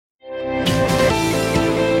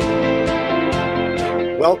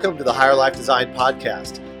Welcome to the Higher Life Design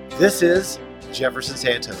Podcast. This is Jefferson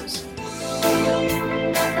Santos.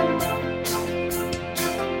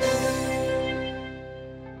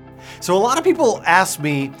 So a lot of people ask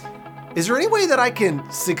me, is there any way that I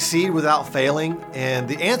can succeed without failing? And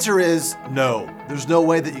the answer is no. There's no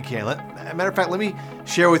way that you can. Matter of fact, let me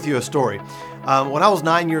share with you a story. When I was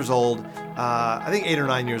 9 years old, I think 8 or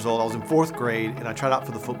 9 years old, I was in fourth grade and I tried out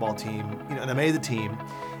for the football team, and I made the team,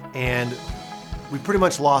 and we pretty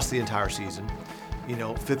much lost the entire season.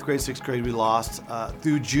 Fifth grade, sixth grade, we lost.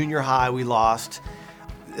 Through junior high, we lost.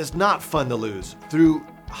 It's not fun to lose. Through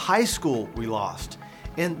high school, we lost.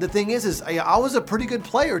 And the thing is I was a pretty good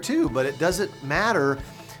player too, but it doesn't matter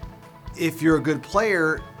if you're a good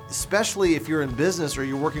player, especially if you're in business or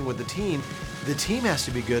you're working with the team has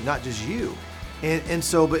to be good, not just you. And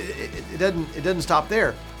so, but it doesn't stop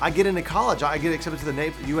there. I get into college, I get accepted to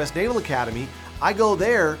the U.S. Naval Academy. I go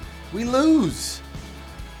there, we lose.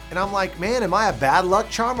 And I'm like, man, am I a bad luck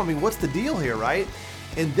charm? I mean, what's the deal here, right?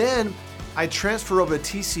 And then I transfer over to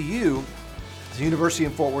TCU, the University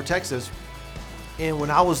in Fort Worth, Texas. And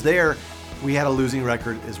when I was there, we had a losing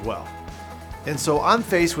record as well. And so I'm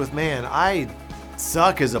faced with, man, I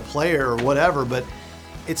suck as a player or whatever, but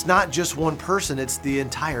it's not just one person, it's the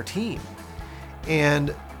entire team.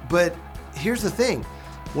 But here's the thing.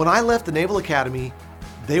 When I left the Naval Academy,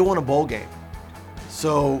 they won a bowl game.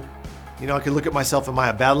 So, I could look at myself, am I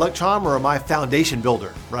a bad luck charm or am I a foundation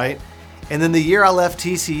builder, right? And then the year I left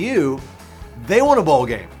TCU, they won a bowl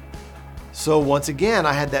game. So once again,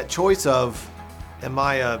 I had that choice of, am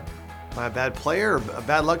I a bad player, a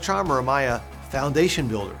bad luck charm, or am I a foundation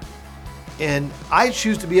builder? And I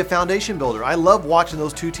choose to be a foundation builder. I love watching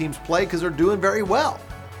those two teams play because they're doing very well.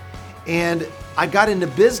 And I got into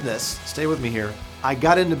business, stay with me here. I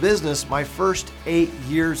got into business, my first 8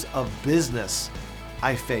 years of business,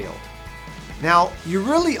 I failed. Now, you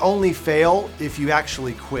really only fail if you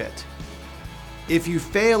actually quit. If you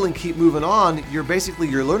fail and keep moving on, you're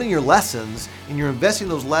learning your lessons and you're investing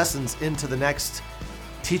those lessons into the next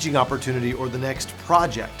teaching opportunity or the next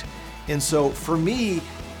project. And so for me,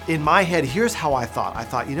 in my head, here's how I thought. I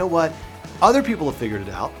thought, you know what? Other people have figured it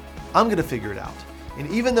out. I'm going to figure it out. And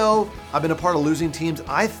even though I've been a part of losing teams,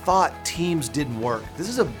 I thought teams didn't work. This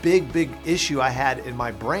is a big, big issue I had in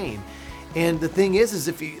my brain. And the thing is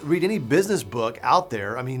if you read any business book out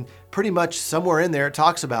there, I mean, pretty much somewhere in there it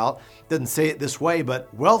talks about, doesn't say it this way, but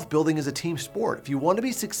wealth building is a team sport. If you want to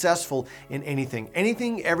be successful in anything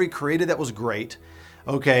ever created that was great,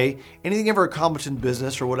 okay, anything ever accomplished in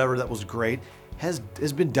business or whatever that was great has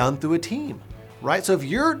been done through a team, right? So if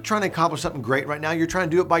you're trying to accomplish something great right now, you're trying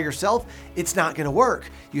to do it by yourself, it's not going to work.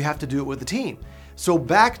 You have to do it with a team. So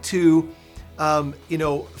back to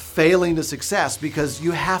failing to success, because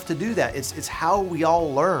you have to do that. It's how we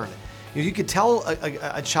all learn. You could tell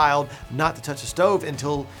a child not to touch a stove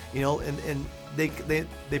until, and they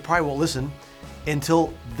probably won't listen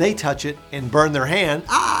until they touch it and burn their hand,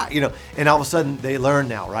 and all of a sudden they learn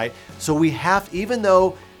now, right? So we have, even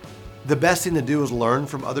though the best thing to do is learn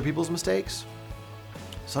from other people's mistakes,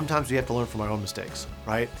 sometimes we have to learn from our own mistakes,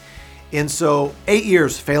 right? And so 8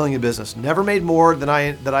 years failing in business, never made more than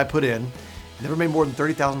I put in, never made more than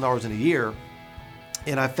 $30,000 in a year.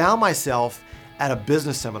 And I found myself at a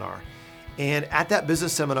business seminar. And at that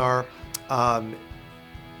business seminar, the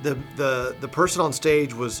person on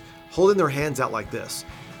stage was holding their hands out like this.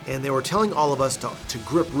 And they were telling all of us to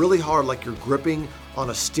grip really hard like you're gripping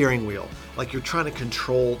on a steering wheel, like you're trying to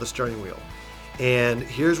control the steering wheel. And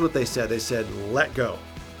here's what they said. They said, let go.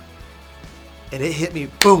 And it hit me,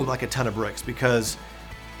 boom, like a ton of bricks, because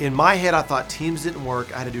in my head, I thought teams didn't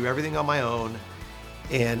work. I had to do everything on my own.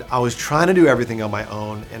 And I was trying to do everything on my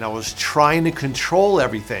own. And I was trying to control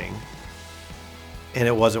everything. And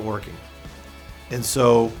it wasn't working. And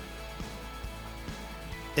so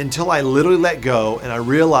until I literally let go and I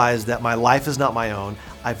realized that my life is not my own,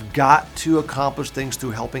 I've got to accomplish things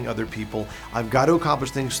through helping other people. I've got to accomplish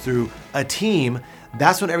things through a team.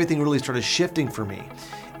 That's when everything really started shifting for me.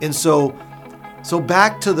 And so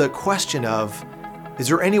back to the question of, is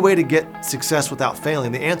there any way to get success without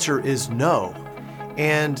failing? The answer is no.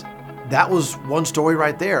 And that was one story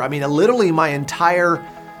right there. I mean, literally my entire,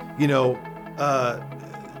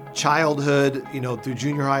 childhood, through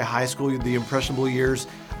junior high, high school, the impressionable years,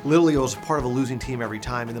 literally I was part of a losing team every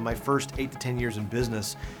time. And then my first 8 to 10 years in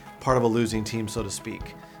business, part of a losing team, so to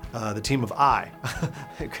speak, the team of I,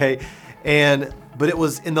 okay? But it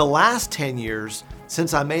was in the last 10 years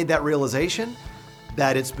since I made that realization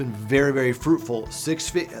that it's been very, very fruitful,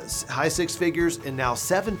 high six figures and now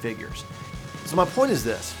 7 figures. So my point is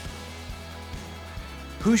this: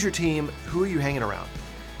 who's your team? Who are you hanging around?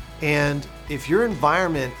 And if your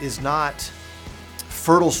environment is not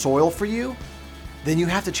fertile soil for you, then you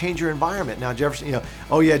have to change your environment. Now, Jefferson,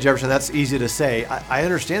 oh yeah, Jefferson, that's easy to say. I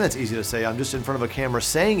understand that's easy to say. I'm just in front of a camera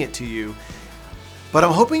saying it to you. But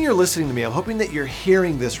I'm hoping you're listening to me. I'm hoping that you're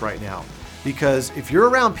hearing this right now. Because if you're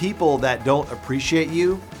around people that don't appreciate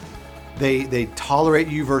you, they tolerate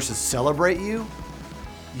you versus celebrate you,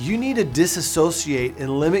 you need to disassociate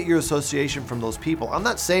and limit your association from those people. I'm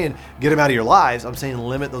not saying get them out of your lives. I'm saying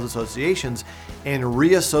limit those associations and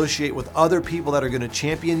reassociate with other people that are going to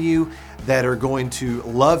champion you, that are going to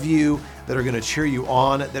love you, that are going to cheer you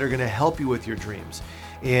on, that are going to help you with your dreams.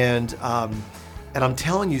 And I'm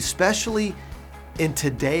telling you, especially in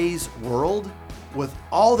today's world, with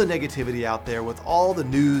all the negativity out there, with all the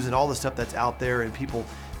news and all the stuff that's out there, and people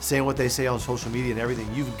saying what they say on social media and everything,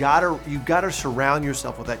 you've got to surround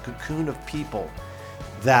yourself with that cocoon of people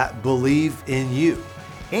that believe in you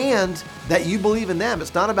and that you believe in them.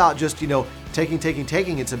 It's not about just,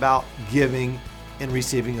 taking. It's about giving and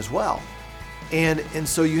receiving as well. And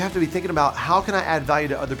so you have to be thinking about, how can I add value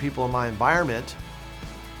to other people in my environment?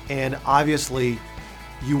 And obviously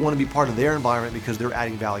you want to be part of their environment because they're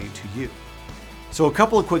adding value to you. So a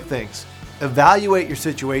couple of quick things. Evaluate your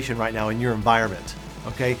situation right now in your environment.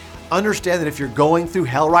 Okay, understand that if you're going through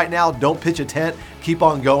hell right now, don't pitch a tent, keep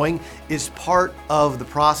on going. It's part of the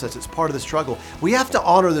process. It's part of the struggle. We have to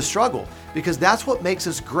honor the struggle because that's what makes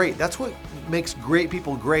us great. That's what makes great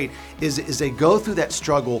people great is they go through that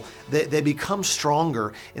struggle, they become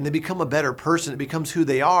stronger and they become a better person. It becomes who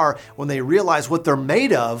they are when they realize what they're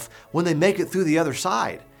made of when they make it through the other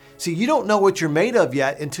side. See, you don't know what you're made of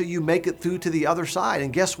yet until you make it through to the other side.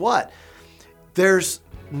 And guess what? There's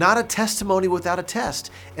not a testimony without a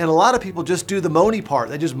test. And a lot of people just do the moany part.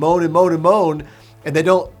 They just moan and moan and moan, and they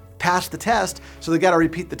don't pass the test, so they got to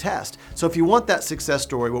repeat the test. So if you want that success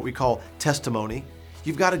story, what we call testimony,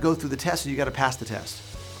 you've got to go through the test and you got to pass the test.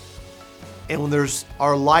 And when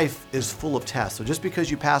our life is full of tests. So just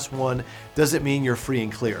because you pass one doesn't mean you're free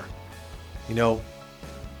and clear. As a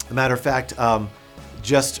matter of fact,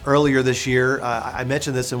 just earlier this year, I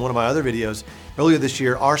mentioned this in one of my other videos. Earlier this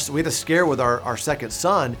year, we had a scare with our second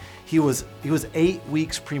son. He was 8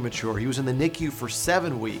 weeks premature. He was in the NICU for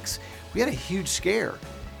 7 weeks. We had a huge scare.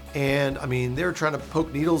 And they were trying to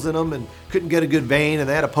poke needles in him and couldn't get a good vein, and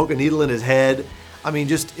they had to poke a needle in his head.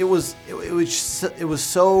 It was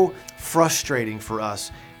so frustrating for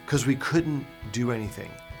us because we couldn't do anything.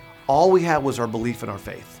 All we had was our belief in our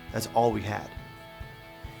faith. That's all we had.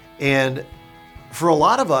 And for a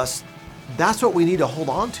lot of us, that's what we need to hold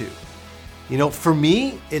on to. For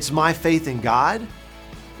me, it's my faith in God.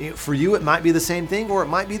 For you, it might be the same thing, or it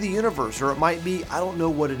might be the universe, or it might be, I don't know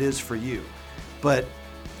what it is for you. But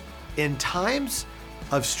in times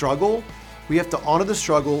of struggle, we have to honor the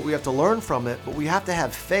struggle, we have to learn from it, but we have to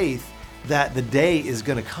have faith that the day is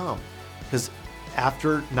going to come. Because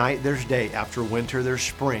after night, there's day. After winter, there's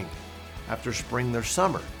spring. After spring, there's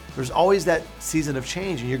summer. There's always that season of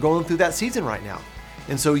change, and you're going through that season right now.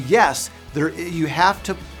 And so yes, you have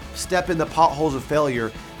to step in the potholes of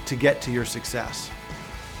failure to get to your success.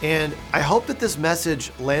 And I hope that this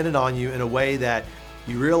message landed on you in a way that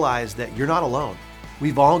you realize that you're not alone.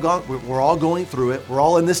 We're all going through it. We're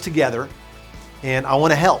all in this together, and I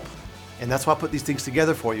want to help. And that's why I put these things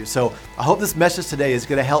together for you. So I hope this message today is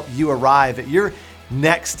going to help you arrive at your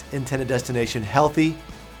next intended destination, healthy,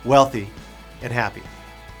 wealthy, and happy.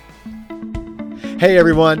 Hey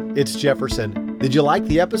everyone, it's Jefferson. Did you like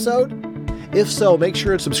the episode? If so, make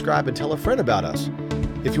sure to subscribe and tell a friend about us.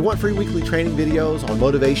 If you want free weekly training videos on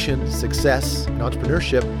motivation, success, and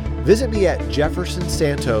entrepreneurship, visit me at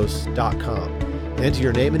jeffersonsantos.com and enter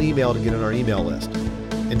your name and email to get on our email list.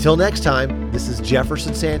 Until next time, this is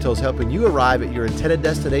Jefferson Santos helping you arrive at your intended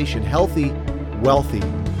destination healthy, wealthy,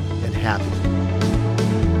 and happy.